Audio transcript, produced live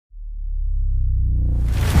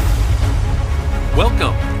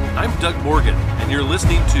Welcome. I'm Doug Morgan, and you're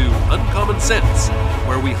listening to Uncommon Sense,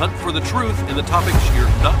 where we hunt for the truth in the topics you're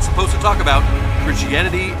not supposed to talk about,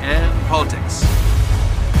 Christianity and politics.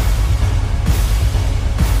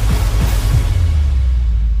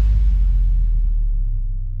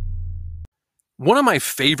 One of my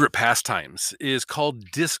favorite pastimes is called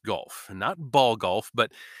disc golf, not ball golf,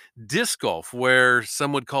 but disc golf, where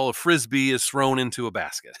some would call a frisbee is thrown into a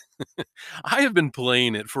basket. I have been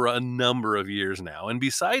playing it for a number of years now, and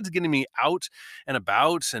besides getting me out and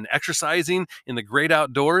about and exercising in the great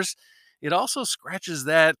outdoors, it also scratches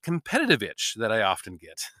that competitive itch that I often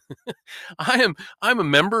get. I'm a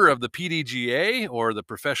member of the PDGA, or the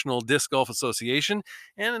Professional Disc Golf Association,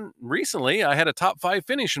 and recently I had a top 5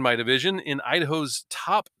 finish in my division in Idaho's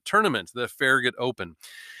top tournament, the Farragut Open.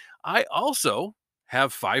 I also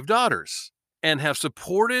have 5 daughters and have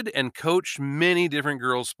supported and coached many different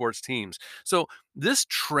girls' sports teams. So, this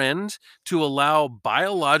trend to allow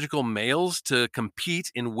biological males to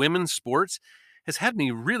compete in women's sports has had me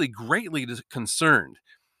really greatly concerned.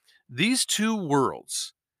 These two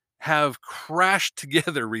worlds have crashed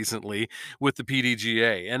together recently with the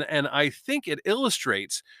PDGA, and I think it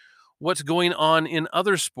illustrates what's going on in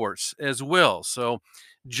other sports as well. So,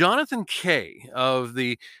 Jonathan Kay of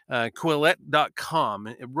the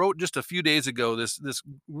Quillette.com wrote just a few days ago this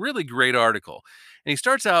really great article. And he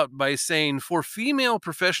starts out by saying, for female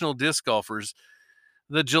professional disc golfers,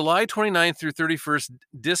 the July 29th through 31st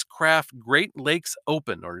Discraft Great Lakes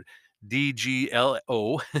Open, or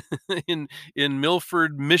DGLO, in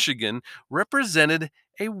Milford, Michigan, represented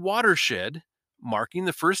a watershed, marking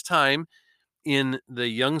the first time in the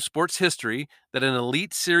young sports history that an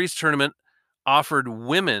Elite Series tournament offered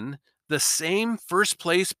women the same first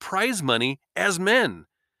place prize money as men.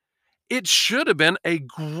 It should have been a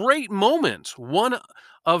great moment. One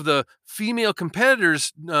of the female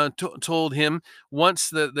competitors told him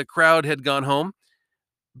once the crowd had gone home.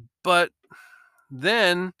 But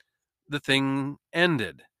then the thing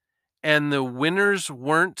ended, and the winners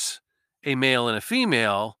weren't a male and a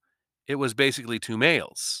female. It was basically two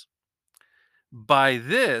males. By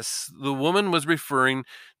this, the woman was referring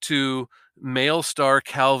to male star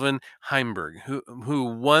Calvin Heimberg, who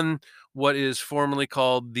won what is formerly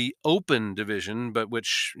called the Open Division, but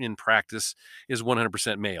which in practice is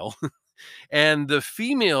 100% male, and the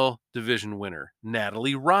female division winner,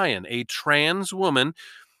 Natalie Ryan, a trans woman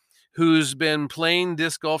who's been playing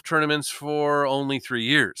disc golf tournaments for only 3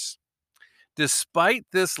 years. Despite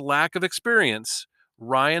this lack of experience,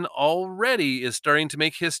 Ryan already is starting to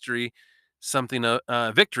make history,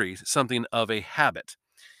 victory, something of a habit,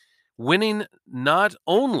 winning not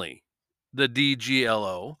only the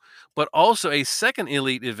DGLO, but also a second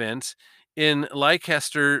elite event in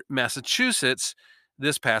Leicester, Massachusetts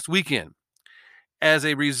this past weekend. As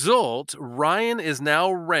a result, Ryan is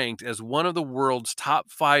now ranked as one of the world's top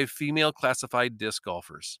 5 female classified disc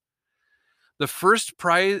golfers. The first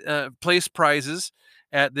place prizes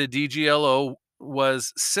at the DGLO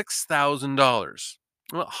was $6,000.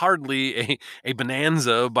 Well, hardly a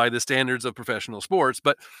bonanza by the standards of professional sports,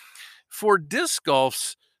 but for disc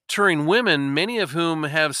golf's touring women, many of whom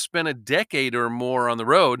have spent a decade or more on the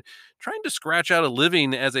road trying to scratch out a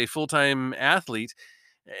living as a full-time athlete,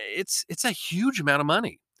 it's a huge amount of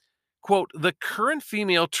money. Quote, the current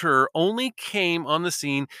female tour only came on the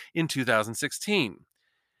scene in 2016.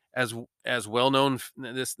 As well-known,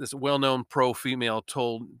 this well-known pro female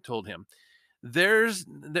told him,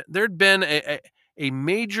 there'd been a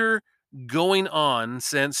major going on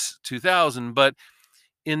since 2000, but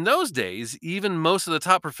in those days, even most of the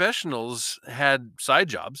top professionals had side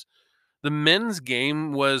jobs. The men's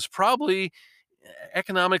game was probably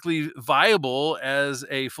economically viable as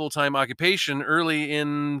a full-time occupation early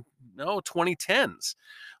in 2010s,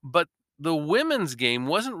 but the women's game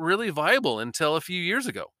wasn't really viable until a few years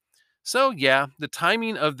ago. So yeah, the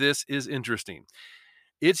timing of this is interesting.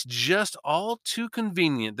 It's just all too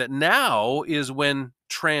convenient that now is when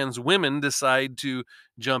trans women decide to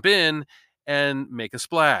jump in and make a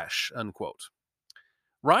splash, unquote.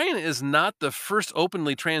 Ryan is not the first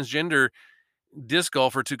openly transgender disc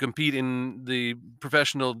golfer to compete in the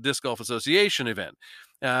Professional Disc Golf Association event,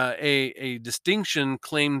 a distinction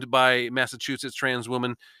claimed by Massachusetts trans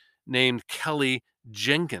woman named Kelly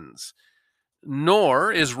Jenkins.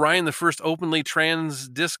 Nor is Ryan the first openly trans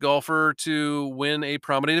disc golfer to win a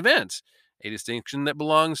prominent event, a distinction that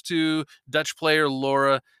belongs to Dutch player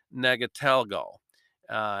Laura Nagatalgal.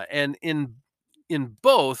 And in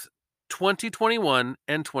both 2021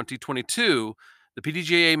 and 2022, the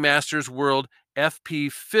PDGA Masters World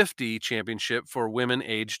FP50 Championship for women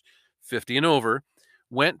aged 50 and over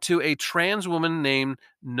went to a trans woman named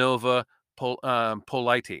Nova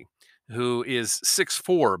Polite, who is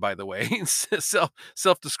 6'4", by the way,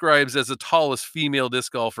 self describes as the tallest female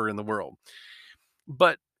disc golfer in the world.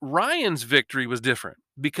 But Ryan's victory was different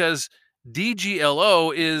because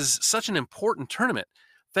DGLO is such an important tournament.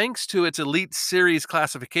 Thanks to its Elite Series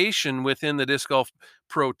classification within the Disc Golf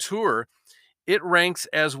Pro Tour, it ranks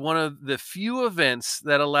as one of the few events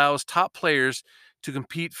that allows top players to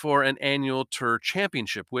compete for an annual tour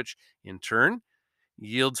championship, which in turn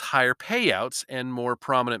yields higher payouts and more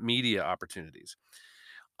prominent media opportunities.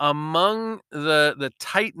 Among the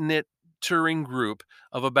tight-knit touring group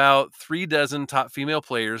of about 3 dozen top female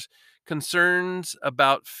players, concerns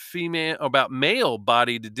about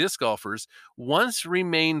male-bodied disc golfers once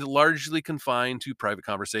remained largely confined to private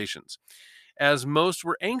conversations, as most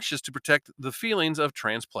were anxious to protect the feelings of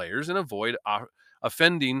trans players and avoid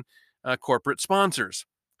offending corporate sponsors.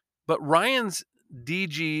 But Ryan's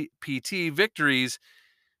DGPT victories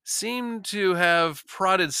seem to have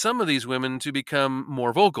prodded some of these women to become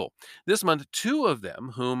more vocal. This month, two of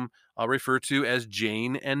them, whom I'll refer to as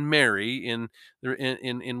Jane and Mary in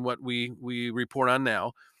what we report on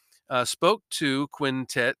now, spoke to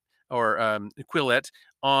Quillette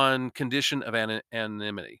on condition of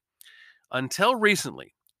anonymity. Until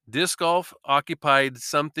recently, disc golf occupied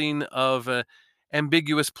something of an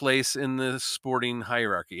ambiguous place in the sporting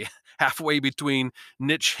hierarchy, halfway between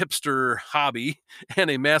niche hipster hobby and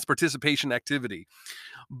a mass participation activity.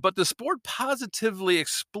 But the sport positively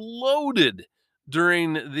exploded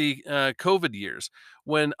during the COVID years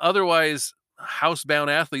when otherwise housebound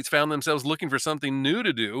athletes found themselves looking for something new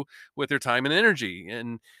to do with their time and energy.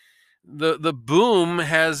 And the boom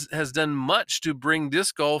has done much to bring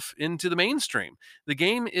disc golf into the mainstream. The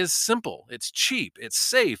game is simple, it's cheap, it's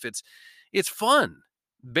safe, it's fun.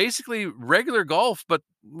 Basically regular golf, but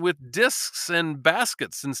with discs and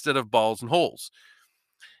baskets instead of balls and holes.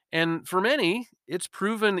 And for many, it's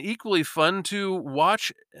proven equally fun to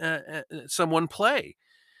watch someone play.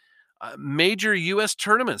 Major U.S.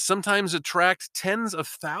 tournaments sometimes attract tens of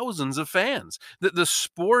thousands of fans. The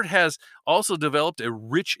sport has also developed a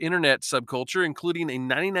rich internet subculture, including a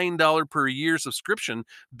 $99 per year subscription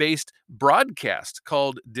based broadcast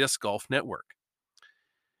called Disc Golf Network.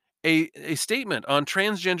 A statement on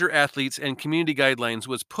transgender athletes and community guidelines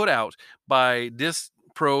was put out by Disc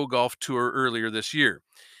Pro Golf Tour earlier this year,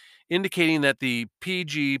 indicating that the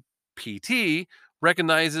PGPT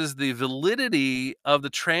recognizes the validity of the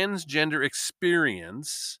transgender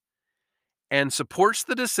experience and supports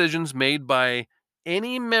the decisions made by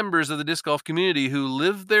any members of the disc golf community who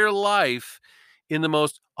live their life in the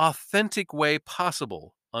most authentic way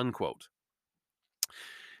possible, unquote.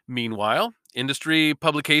 Meanwhile, industry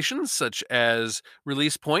publications such as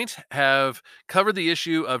Release Point have covered the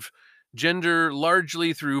issue of gender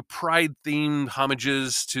largely through pride themed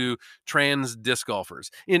homages to trans disc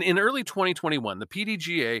golfers. In early 2021, the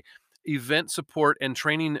PDGA event support and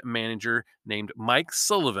training manager named Mike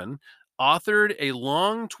Sullivan authored a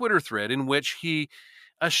long Twitter thread in which he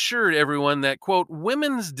assured everyone that, quote,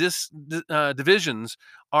 women's divisions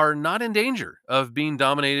are not in danger of being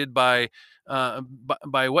dominated by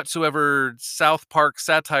whatsoever South Park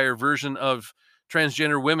satire version of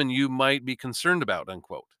transgender women you might be concerned about,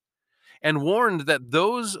 unquote, and warned that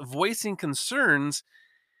those voicing concerns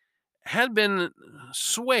had been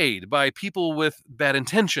swayed by people with bad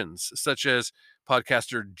intentions, such as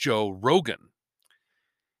podcaster Joe Rogan.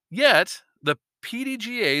 Yet, the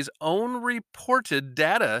PDGA's own reported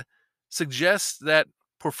data suggests that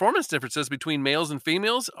performance differences between males and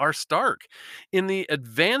females are stark. In the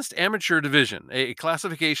advanced amateur division, a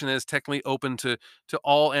classification that is technically open to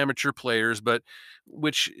all amateur players, but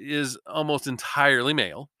which is almost entirely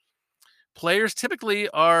male, players typically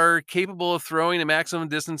are capable of throwing a maximum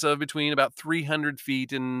distance of between about 300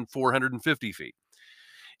 feet and 450 feet.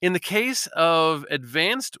 In the case of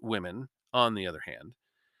advanced women, on the other hand,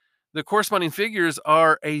 the corresponding figures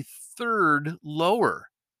are a third lower,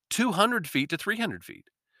 200 feet to 300 feet.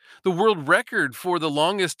 The world record for the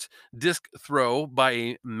longest disc throw by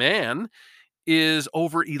a man is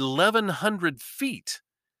over 1,100 feet.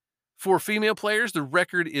 For female players, the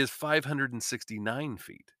record is 569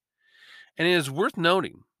 feet. And it is worth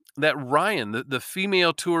noting that Ryan, the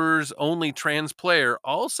female tour's only trans player,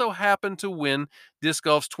 also happened to win Disc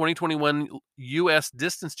Golf's 2021 U.S.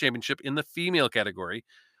 Distance Championship in the female category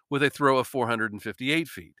with a throw of 458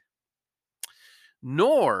 feet.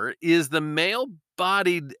 Nor is the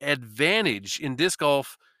male-bodied advantage in disc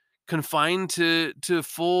golf confined to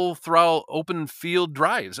full throttle open field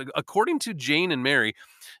drives. According to Jane and Mary,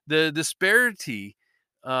 the disparity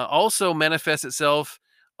also manifests itself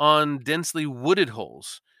on densely wooded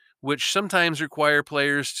holes, which sometimes require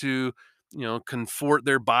players to contort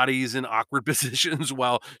their bodies in awkward positions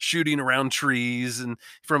while shooting around trees and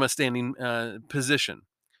from a standing position.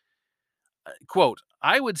 Quote,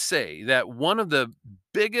 I would say that one of the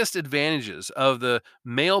biggest advantages of the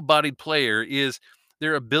male bodied player is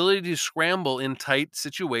their ability to scramble in tight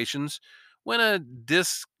situations when a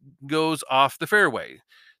disc goes off the fairway,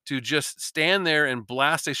 to just stand there and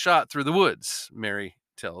blast a shot through the woods, Mary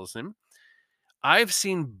tells him. I've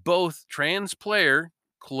seen both trans player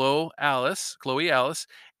Chloe Alice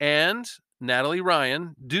and Natalie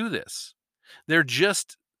Ryan do this. They're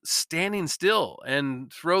just standing still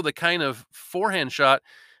and throw the kind of forehand shot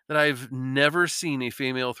that I've never seen a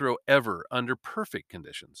female throw ever under perfect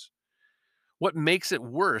conditions. What makes it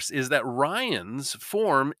worse is that Ryan's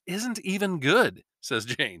form isn't even good, says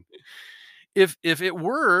Jane. If it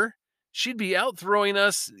were, she'd be out throwing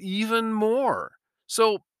us even more.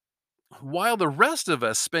 So while the rest of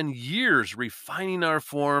us spend years refining our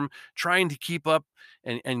form, trying to keep up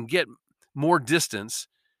and get more distance,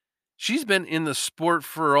 she's been in the sport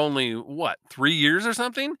for only, what, 3 years or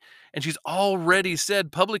something? And she's already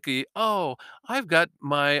said publicly, "Oh, I've got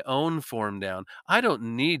my own form down. I don't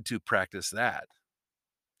need to practice that."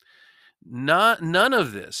 None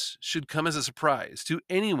of this should come as a surprise to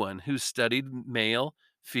anyone who's studied male,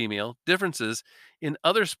 female differences in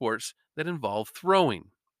other sports that involve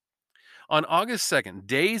throwing. On August 2nd,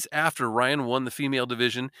 days after Ryan won the female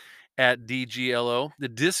division at DGLO, the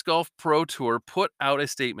Disc Golf Pro Tour put out a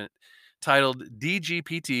statement titled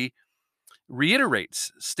DGPT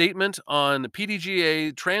reiterates statement on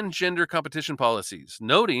PDGA transgender competition policies,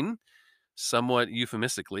 noting, somewhat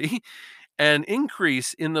euphemistically, an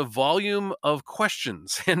increase in the volume of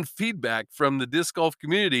questions and feedback from the disc golf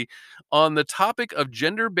community on the topic of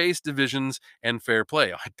gender based divisions and fair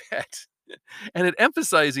play. I bet. And it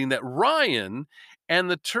emphasizing that Ryan and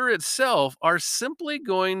the tour itself are simply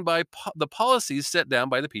going by the policies set down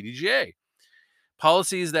by the PDGA,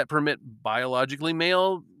 policies that permit biologically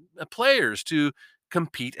male players to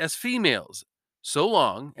compete as females, so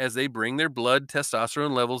long as they bring their blood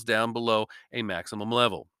testosterone levels down below a maximum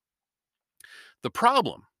level. The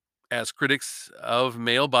problem, as critics of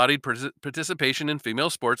male bodied participation in female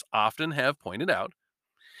sports often have pointed out,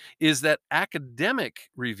 is that academic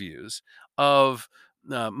reviews of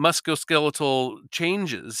musculoskeletal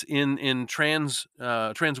changes in trans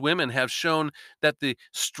women have shown that the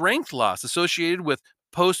strength loss associated with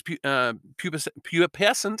post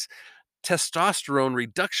pubescent testosterone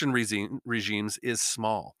reduction regimes is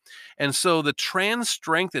small. And so the trans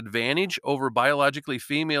strength advantage over biologically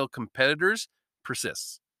female competitors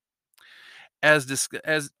persists. As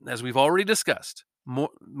we've already discussed,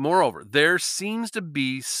 moreover, there seems to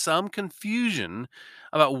be some confusion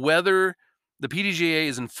about whether the PDGA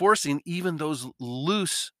is enforcing even those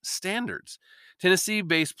loose standards.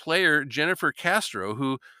 Tennessee-based player Jennifer Castro,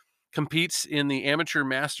 who competes in the amateur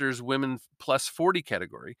masters women plus 40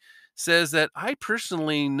 category, says that I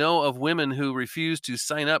personally know of women who refuse to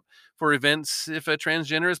sign up for events if a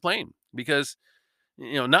transgender is playing because,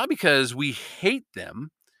 not because we hate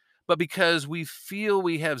them, but because we feel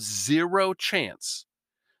we have zero chance.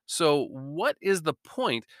 So, what is the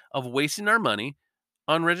point of wasting our money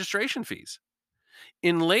on registration fees?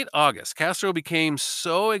 In late August, Castro became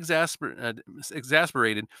so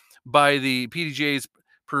exasperated by the PDGA's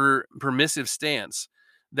permissive stance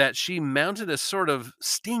that she mounted a sort of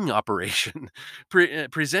sting operation,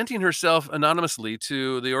 presenting herself anonymously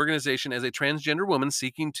to the organization as a transgender woman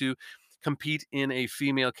seeking to compete in a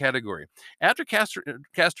female category. After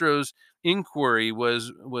Castro's inquiry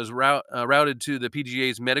was routed to the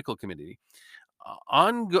PGA's medical committee,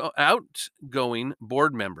 outgoing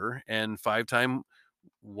board member and five-time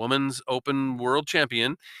Women's Open world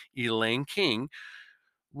champion Elaine King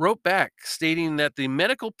wrote back stating that the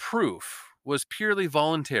medical proof was purely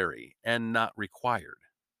voluntary and not required.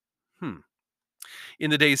 Hmm.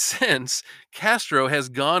 In the days since, Castro has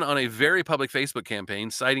gone on a very public Facebook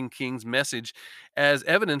campaign citing King's message as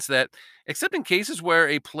evidence that, except in cases where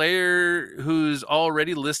a player who's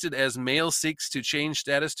already listed as male seeks to change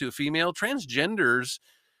status to a female, transgenders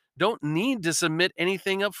don't need to submit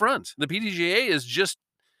anything up front. The PDGA is just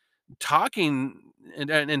talking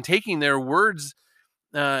and taking their words,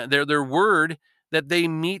 their word that they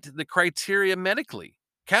meet the criteria medically.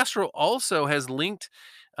 Castro also has linked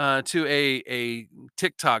to a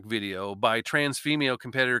TikTok video by trans female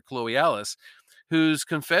competitor Chloe Alice, whose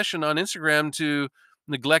confession on Instagram to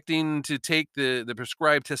neglecting to take the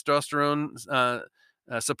prescribed testosterone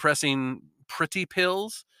suppressing pretty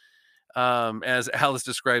pills, as Alice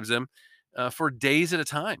describes them, for days at a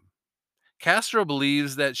time. Castro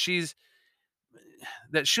believes that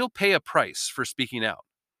she'll pay a price for speaking out,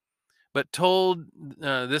 but told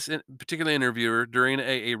particular interviewer during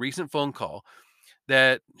a recent phone call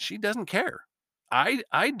that she doesn't care.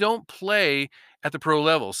 I don't play at the pro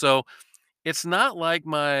level, so it's not like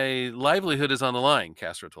my livelihood is on the line,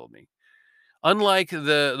 Castro told me. Unlike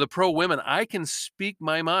the pro women, I can speak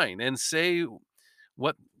my mind and say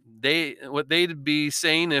what what they'd be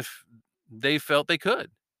saying if they felt they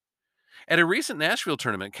could. At a recent Nashville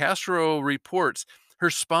tournament, Castro reports her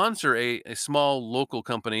sponsor, a small local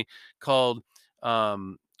company called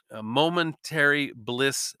um, Momentary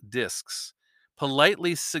Bliss Discs,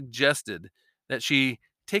 politely suggested that she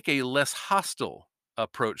take a less hostile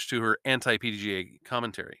approach to her anti PDGA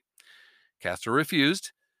commentary. Castro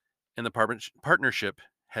refused, and the partnership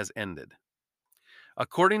has ended.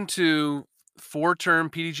 According to four-term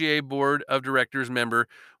PDGA Board of Directors member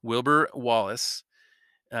Wilbur Wallace,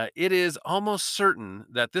 it is almost certain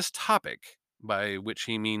that this topic, by which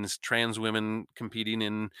he means trans women competing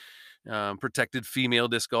in protected female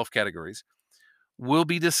disc golf categories, will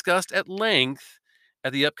be discussed at length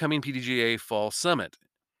at the upcoming PDGA Fall Summit.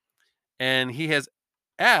 And he has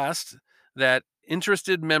asked that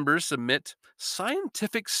interested members submit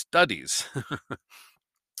scientific studies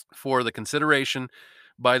for the consideration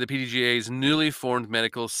by the PDGA's newly formed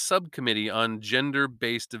medical subcommittee on gender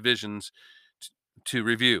based divisions to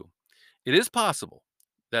review. It is possible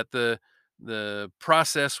that the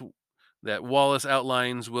process that Wallace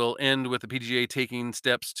outlines will end with the PGA taking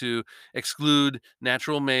steps to exclude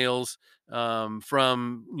natural males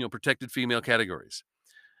from protected female categories,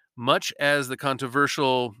 much as the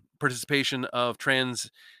controversial participation of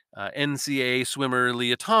trans NCAA swimmer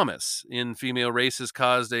Leah Thomas in female races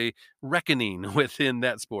caused a reckoning within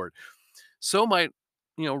that sport. So might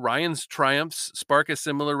Ryan's triumphs spark a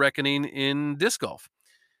similar reckoning in disc golf.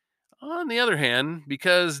 On the other hand,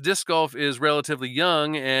 because disc golf is relatively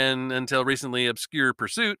young and until recently obscure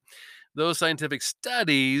pursuit, those scientific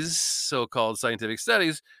studies, so-called scientific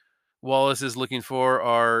studies, Wallace is looking for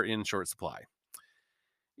are in short supply.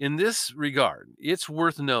 In this regard, it's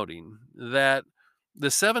worth noting that the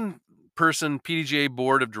 7-person PDGA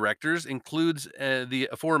board of directors includes the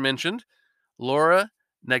aforementioned Laura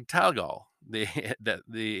Nagtagal,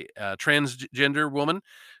 the transgender woman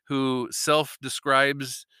who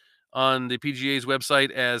self-describes on the PGA's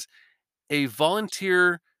website as a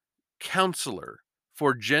volunteer counselor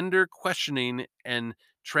for gender questioning and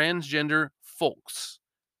transgender folks,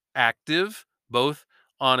 active both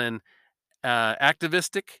on an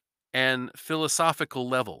activistic and philosophical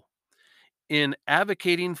level in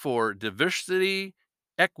advocating for diversity,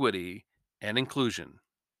 equity, and inclusion.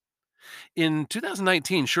 In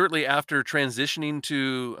 2019, shortly after transitioning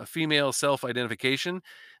to a female self identification,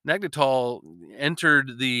 Nagdatal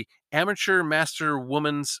entered the Amateur Master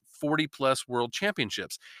Women's 40 plus World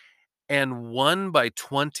Championships and won by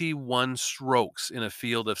 21 strokes in a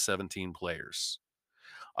field of 17 players.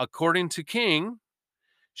 According to King,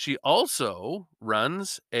 she also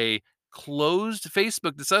runs a closed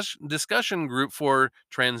Facebook discussion group for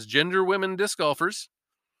transgender women disc golfers.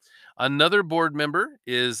 Another board member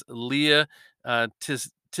is Leah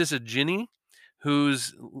Tisagini, who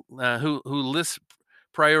lists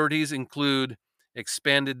priorities include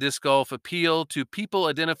expanded disc golf appeal to people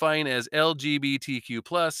identifying as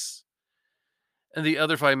LGBTQ+, and the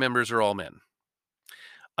other 5 members are all men.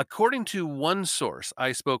 According to one source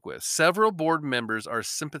I spoke with, several board members are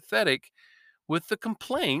sympathetic with the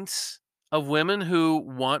complaints of women who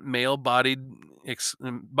want male-bodied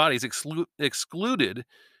bodies excluded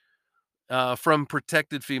from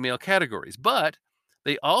protected female categories, but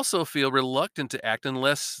they also feel reluctant to act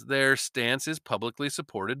unless their stance is publicly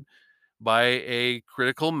supported by a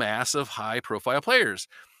critical mass of high-profile players.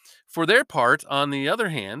 For their part, on the other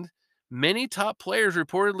hand, many top players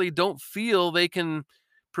reportedly don't feel they can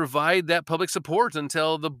provide that public support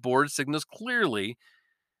until the board signals clearly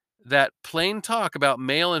that plain talk about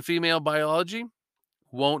male and female biology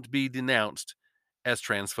won't be denounced as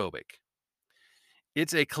transphobic.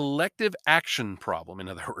 It's a collective action problem, in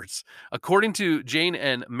other words. According to Jane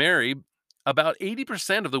and Mary, about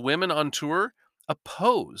 80% of the women on tour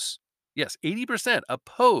oppose, yes, 80%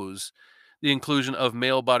 oppose the inclusion of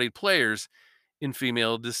male bodied players in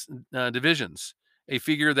female divisions, a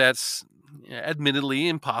figure that's admittedly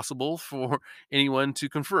impossible for anyone to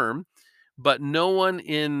confirm. But no one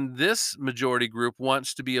in this majority group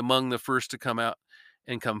wants to be among the first to come out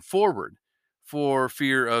and come forward for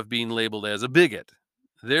fear of being labeled as a bigot.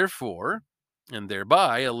 Therefore, and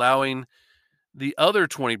thereby allowing the other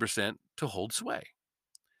 20% to hold sway.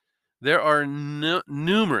 There are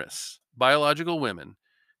numerous biological women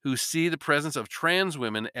who see the presence of trans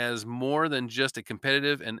women as more than just a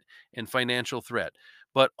competitive and financial threat,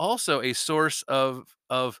 but also a source of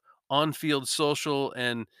on-field social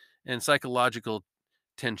and psychological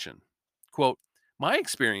tension. Quote, "My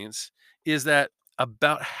experience is that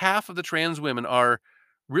about half of the trans women are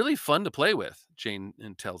really fun to play with," Jane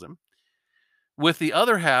tells him. With the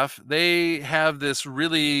other half, they have this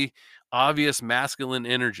really obvious masculine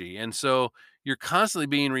energy. And so you're constantly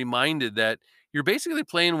being reminded that you're basically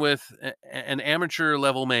playing with an amateur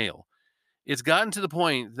level male. It's gotten to the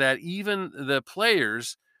point that even the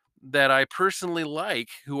players that I personally like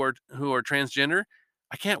who are transgender,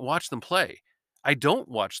 I can't watch them play. I don't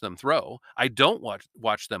watch them throw. I don't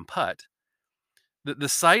watch them putt. The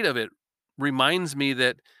sight of it reminds me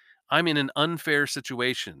that I'm in an unfair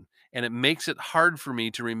situation, and it makes it hard for me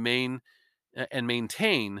to remain and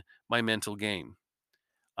maintain my mental game.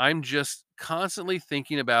 I'm just constantly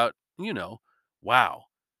thinking about, wow,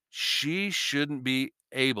 she shouldn't be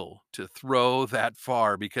able to throw that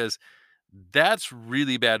far because that's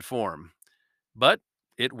really bad form. But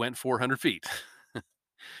it went 400 feet.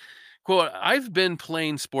 Quote, "I've been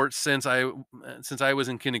playing sports since I was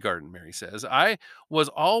in kindergarten," Mary says. "I was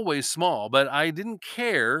always small, but I didn't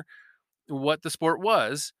care what the sport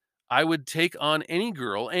was. I would take on any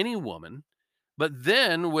girl, any woman. But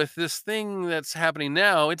then with this thing that's happening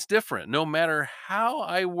now, it's different. No matter how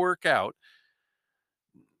I work out,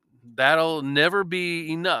 that'll never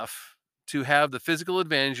be enough to have the physical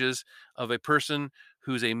advantages of a person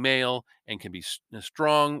who's a male and can be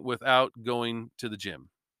strong without going to the gym."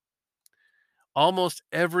 Almost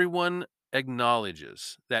everyone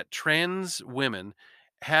acknowledges that trans women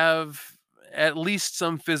have at least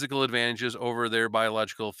some physical advantages over their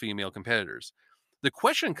biological female competitors. The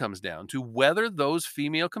question comes down to whether those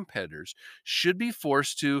female competitors should be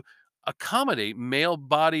forced to accommodate male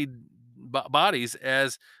bodies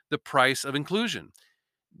as the price of inclusion.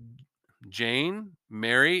 Jane,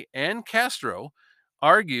 Mary, and Castro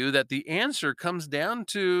argue that the answer comes down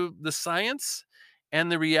to the science and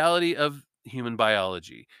the reality of human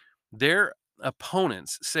biology. Their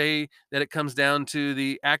opponents say that it comes down to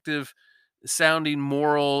the active sounding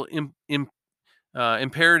moral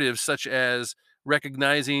imperatives, such as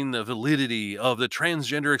recognizing the validity of the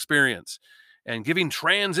transgender experience and giving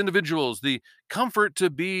trans individuals the comfort to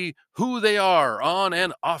be who they are on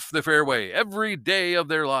and off the fairway every day of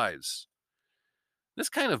their lives. This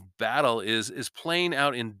kind of battle is playing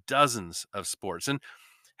out in dozens of sports and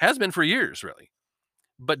has been for years, really.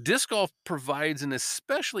 But disc golf provides an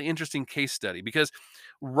especially interesting case study because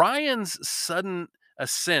Ryan's sudden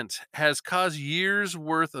ascent has caused years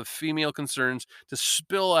worth of female concerns to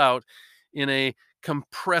spill out in a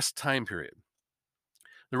compressed time period.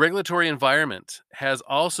 The regulatory environment has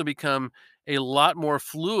also become a lot more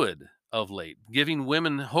fluid of late, giving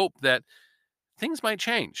women hope that things might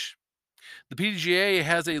change. The PGA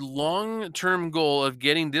has a long-term goal of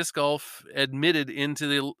getting disc golf admitted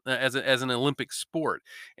into as an Olympic sport.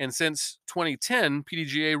 And since 2010,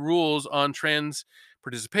 PDGA rules on trans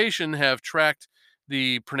participation have tracked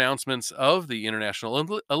the pronouncements of the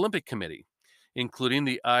International Olympic Committee, including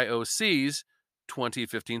the IOC's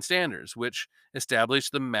 2015 standards, which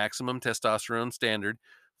established the maximum testosterone standard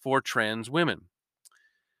for trans women.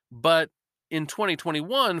 But in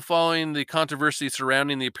 2021, following the controversy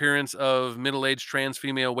surrounding the appearance of middle-aged trans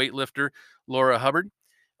female weightlifter Laura Hubbard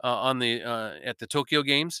on the at the Tokyo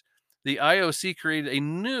Games, the IOC created a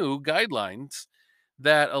new guidelines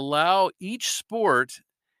that allow each sport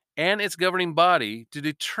and its governing body to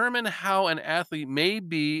determine how an athlete may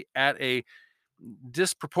be at a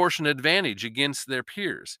disproportionate advantage against their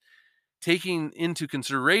peers, taking into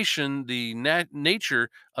consideration the nature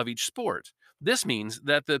of each sport. This means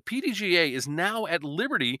that the PDGA is now at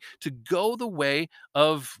liberty to go the way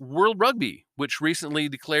of World Rugby, which recently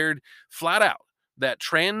declared flat out that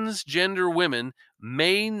transgender women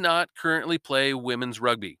may not currently play women's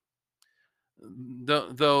rugby.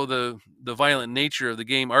 Though the violent nature of the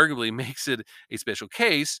game arguably makes it a special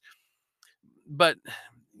case, but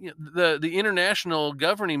the international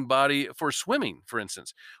governing body for swimming, for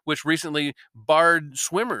instance, which recently barred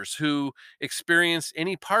swimmers who experienced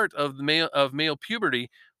any part of male puberty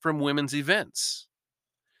from women's events.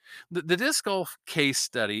 The disc golf case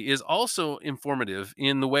study is also informative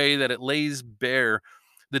in the way that it lays bare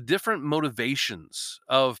the different motivations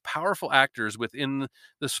of powerful actors within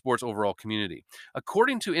the sport's overall community.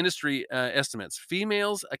 According to industry estimates,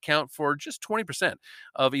 females account for just 20%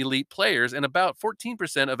 of elite players and about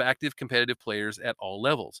 14% of active competitive players at all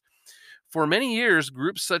levels. For many years,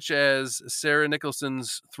 groups such as Sarah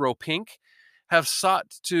Nicholson's Throw Pink have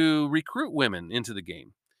sought to recruit women into the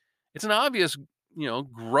game. It's an obvious,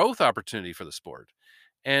 growth opportunity for the sport.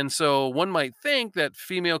 And so one might think that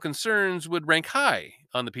female concerns would rank high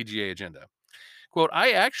on the PGA agenda. Quote,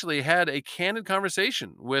 I actually had a candid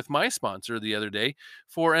conversation with my sponsor the other day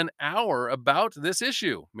for an hour about this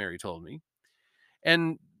issue, Mary told me.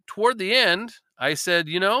 And toward the end, I said,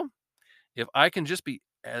 if I can just be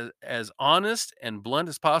as honest and blunt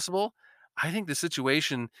as possible, I think the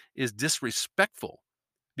situation is disrespectful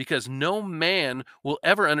because no man will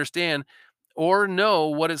ever understand or know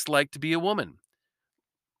what it's like to be a woman.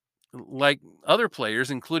 Like other players,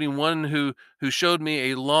 including one who showed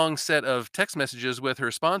me a long set of text messages with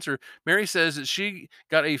her sponsor, Mary says that she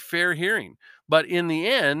got a fair hearing, but in the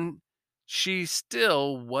end, she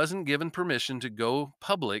still wasn't given permission to go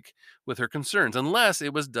public with her concerns unless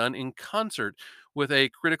it was done in concert with a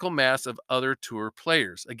critical mass of other tour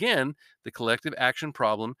players. Again, the collective action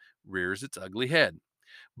problem rears its ugly head.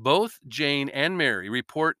 Both Jane and Mary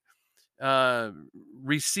report uh,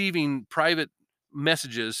 receiving private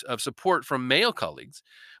messages of support from male colleagues.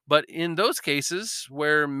 But in those cases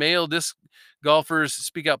where male disc golfers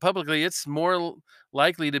speak out publicly, it's more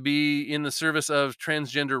likely to be in the service of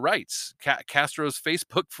transgender rights. Castro's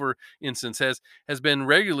Facebook, for instance, has been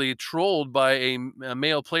regularly trolled by a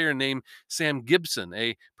male player named Sam Gibson,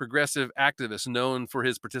 a progressive activist known for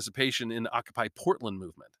his participation in the Occupy Portland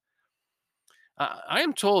movement. I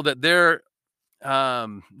am told that there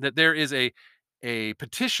is a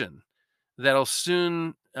petition that'll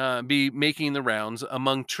soon be making the rounds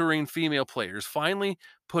among touring female players, finally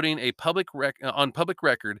putting on public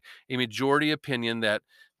record a majority opinion that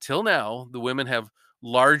till now the women have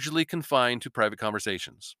largely confined to private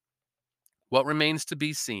conversations. What remains to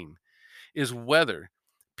be seen is whether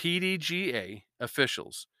PDGA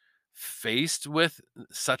officials, faced with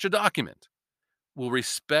such a document, will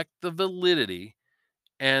respect the validity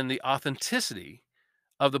and the authenticity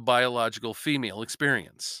of the biological female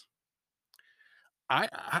experience. I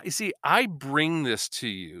see. I bring this to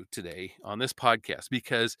you today on this podcast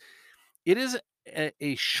because it is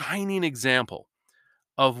a shining example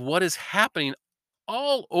of what is happening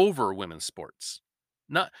all over women's sports,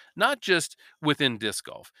 not just within disc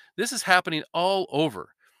golf. This is happening all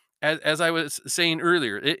over. As I was saying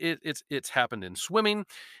earlier, it's happened in swimming,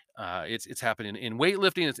 it's happened in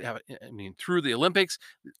weightlifting. I mean, through the Olympics,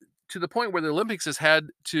 to the point where the Olympics has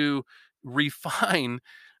had to refine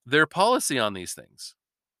their policy on these things.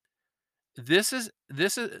 This is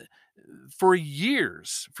for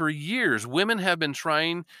years, women have been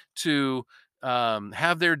trying to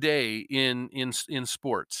have their day in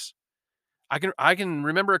sports. I can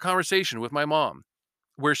remember a conversation with my mom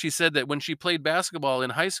where she said that when she played basketball in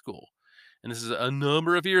high school, and this is a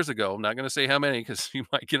number of years ago, I'm not going to say how many because you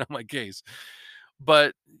might get on my case,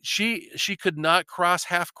 but she could not cross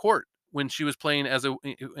half court when she was playing as a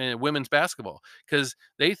women's basketball because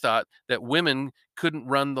they thought that women couldn't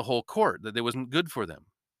run the whole court, that it wasn't good for them,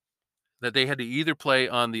 that they had to either play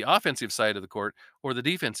on the offensive side of the court or the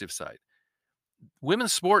defensive side.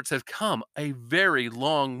 Women's sports have come a very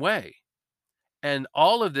long way, and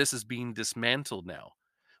all of this is being dismantled now.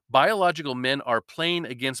 Biological men are playing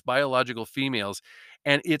against biological females,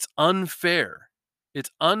 and it's unfair.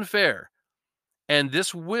 It's unfair. And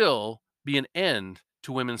this will be an end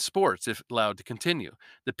to women's sports if allowed to continue.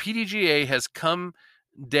 The PDGA has come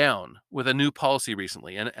down with a new policy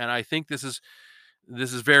recently, and I think this is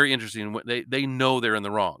very interesting. They know they're in the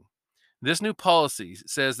wrong. This new policy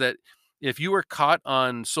says that if you are caught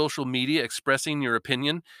on social media expressing your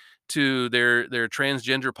opinion to their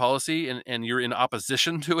transgender policy and you're in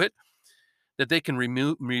opposition to it, that they can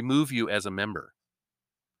remove you as a member.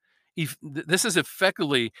 This is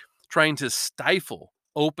effectively trying to stifle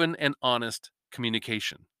open and honest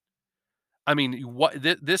communication. I mean,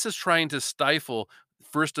 this is trying to stifle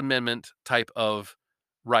First Amendment type of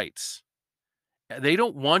rights. They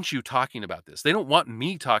don't want you talking about this. They don't want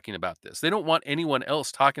me talking about this. They don't want anyone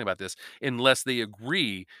else talking about this unless they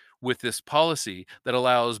agree with this policy that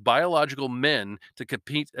allows biological men to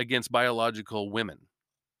compete against biological women.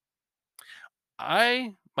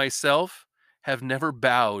 I myself have never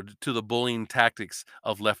bowed to the bullying tactics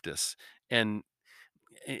of leftists and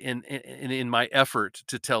in my effort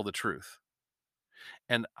to tell the truth.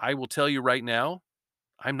 And I will tell you right now,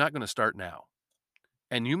 I'm not going to start now.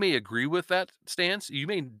 And you may agree with that stance. You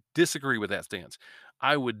may disagree with that stance.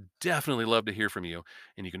 I would definitely love to hear from you.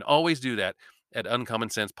 And you can always do that at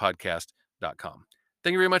uncommonsensepodcast.com.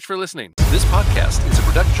 Thank you very much for listening. This podcast is a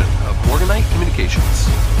production of Morganite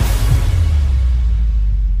Communications.